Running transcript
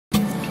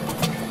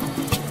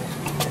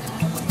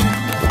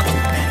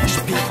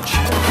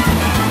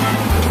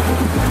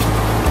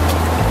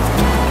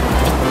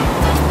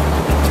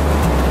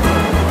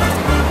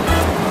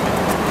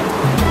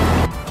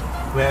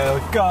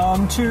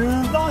Welcome to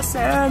Los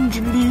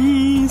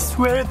Angeles,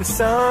 where the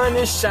sun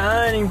is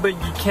shining, but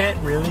you can't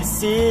really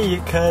see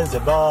it because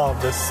of all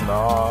the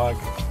smog.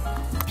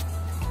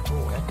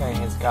 Ooh, that guy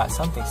has got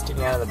something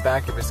sticking out of the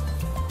back of his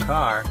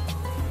car.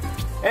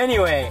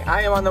 Anyway,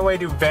 I am on the way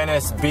to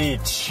Venice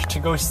Beach to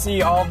go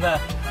see all the,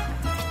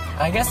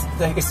 I guess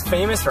it's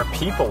famous for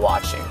people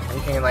watching.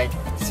 You can like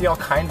see all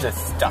kinds of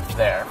stuff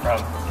there,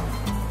 from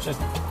just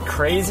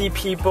crazy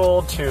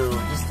people to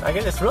just, I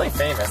guess it's really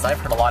famous. I've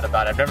heard a lot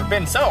about it. I've never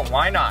been, so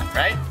why not,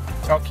 right?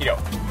 Okie doke.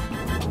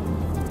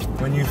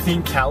 When you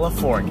think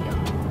California,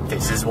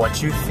 this is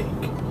what you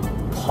think.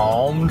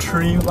 Palm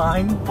tree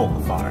lined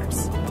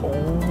boulevards.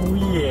 Oh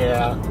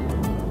yeah.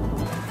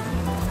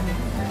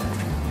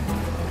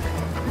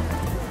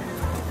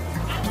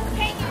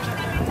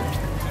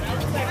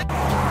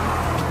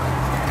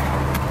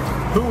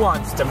 Who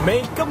wants to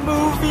make a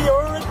movie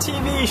or a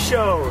TV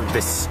show?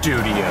 The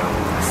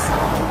studios.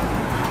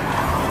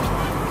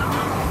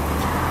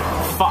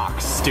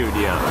 Fox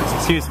Studios.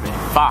 Excuse me,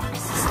 Fox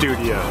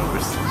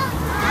Studios.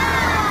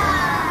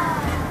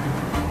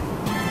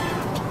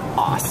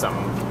 Awesome.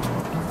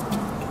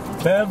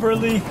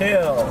 Beverly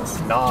Hills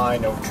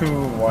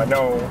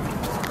 90210.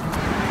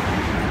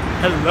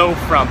 Hello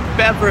from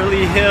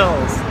Beverly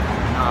Hills.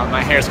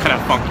 My hair's kind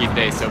of funky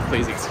today, so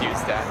please excuse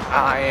that.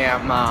 I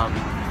am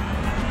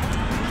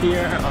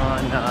here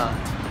on,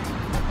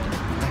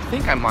 I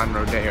think I'm on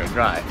Rodeo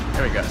Drive.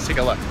 There we go, let's take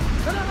a look.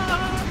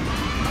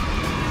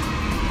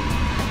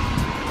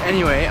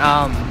 Anyway,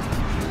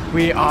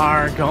 we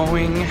are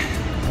going,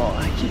 well,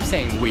 I keep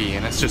saying we,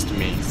 and it's just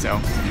me, so,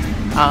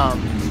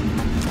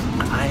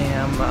 I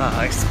am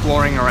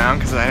exploring around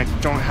because I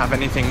don't have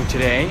anything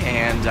today,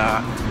 and,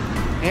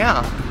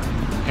 yeah,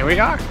 here we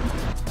are.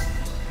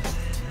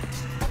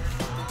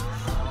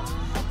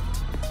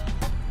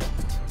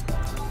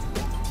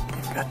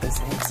 Got the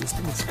same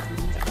system as Korea.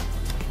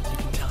 You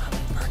can tell how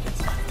many markets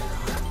there are.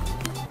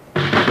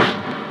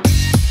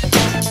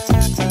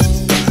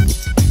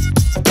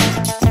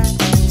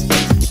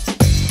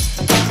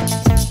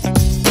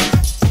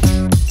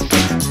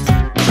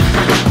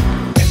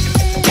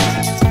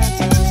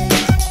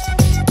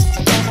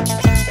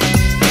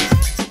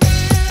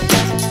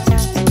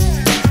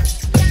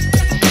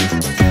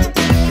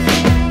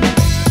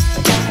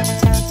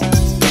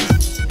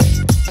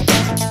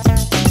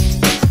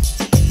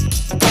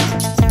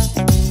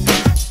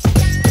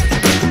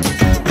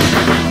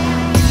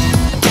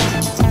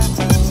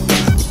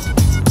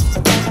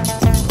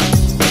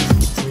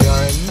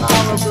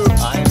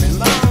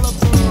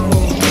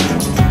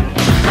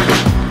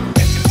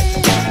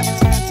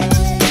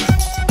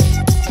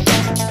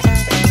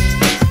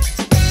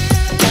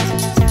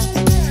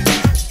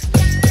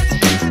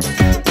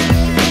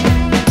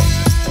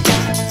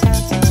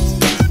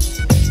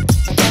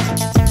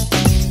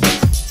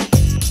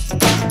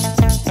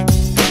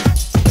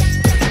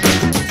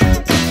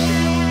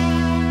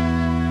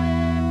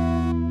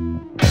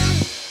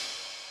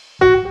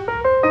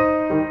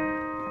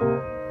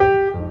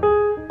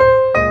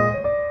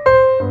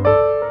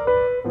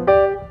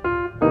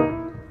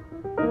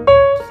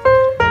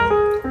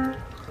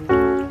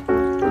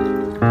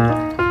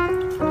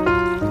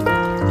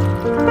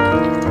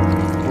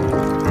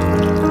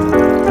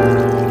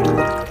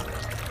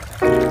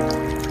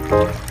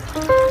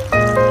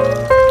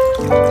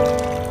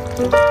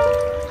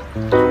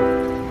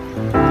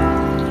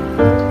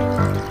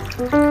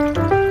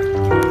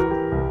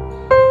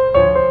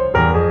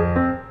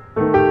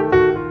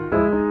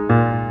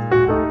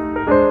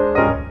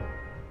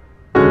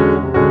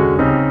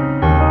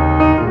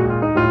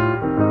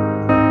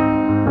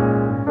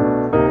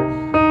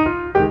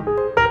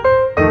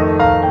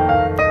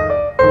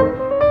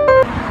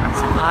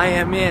 I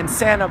am in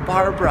Santa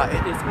Barbara.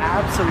 It is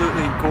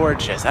absolutely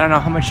gorgeous. I don't know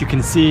how much you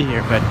can see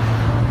here, but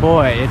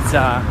boy, it's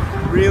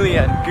really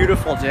a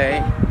beautiful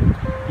day.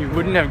 You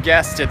wouldn't have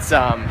guessed it's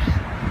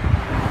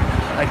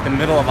like the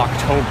middle of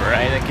October,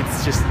 right? Like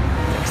it's just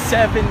like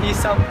 70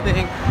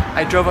 something.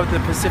 I drove up the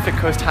Pacific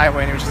Coast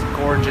Highway and it was just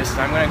gorgeous.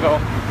 And I'm gonna go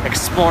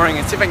exploring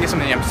and see if I can get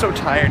something. I'm so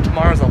tired.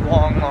 Tomorrow's a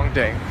long, long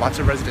day. Lots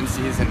of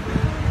residencies and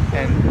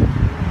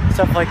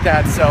stuff like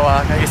that. So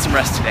I gotta get some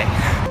rest today.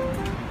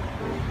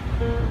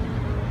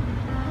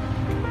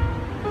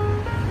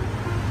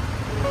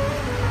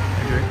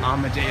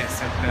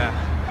 Amadeus at the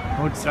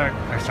Mozart,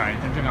 or sorry,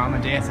 they're doing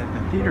Amadeus at the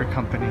theater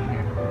company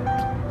here.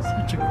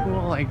 Such a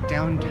cool, like,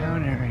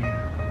 downtown area.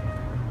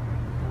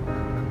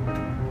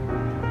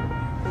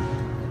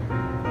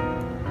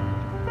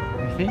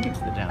 I think it's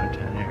the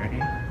downtown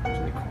area. It's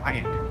really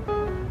quiet.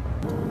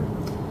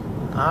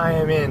 I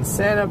am in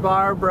Santa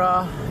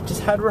Barbara.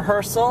 Just had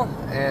rehearsal,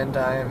 and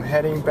I am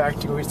heading back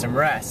to go get some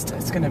rest.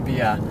 It's gonna be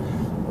a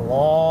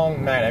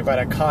long night. I've got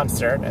a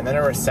concert and then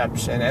a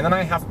reception, and then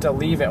I have to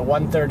leave at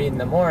 1:30 in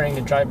the morning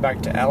to drive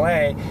back to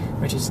LA,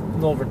 which is a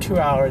little over 2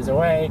 hours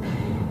away,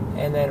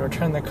 and then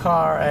return the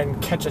car and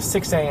catch a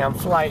 6 a.m.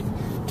 flight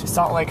to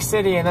Salt Lake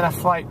City, and then a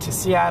flight to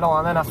Seattle,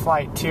 and then a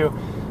flight to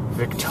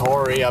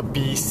Victoria,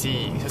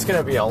 BC. So it's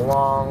gonna be a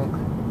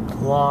long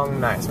long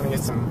night. So I'm gonna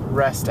get some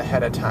rest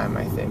ahead of time,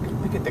 I think.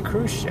 Look at the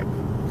cruise ship.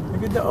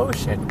 Look at the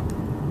ocean.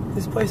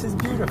 This place is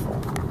beautiful.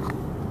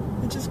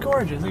 It's just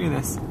gorgeous. Look at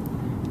this.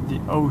 The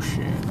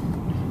ocean.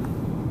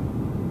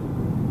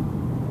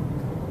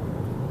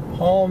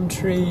 Palm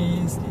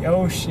trees, the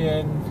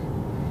ocean.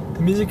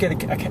 The Music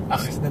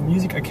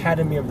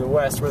Academy of the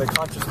West, where the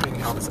concert's being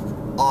held, is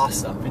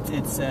awesome.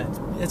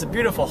 It's a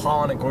beautiful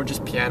hall and a gorgeous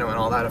piano and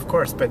all that, of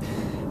course, but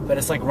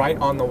it's like right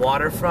on the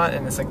waterfront,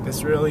 and it's like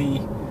this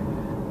really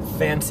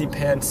fancy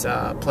pants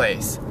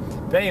place.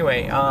 But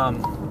anyway,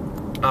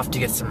 off to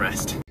get some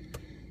rest.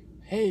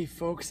 Hey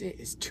folks, it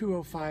is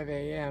 2:05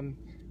 a.m.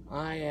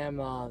 I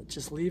am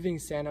just leaving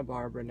Santa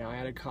Barbara now. I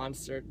had a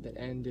concert that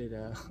ended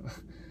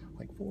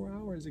like 4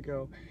 hours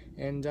ago,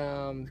 and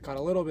got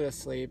a little bit of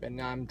sleep, and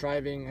now I'm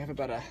driving. I have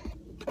about a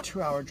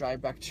 2-hour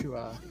drive back to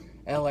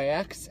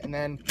LAX, and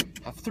then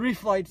have 3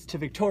 flights to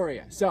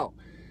Victoria. So,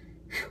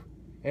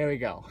 here we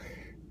go.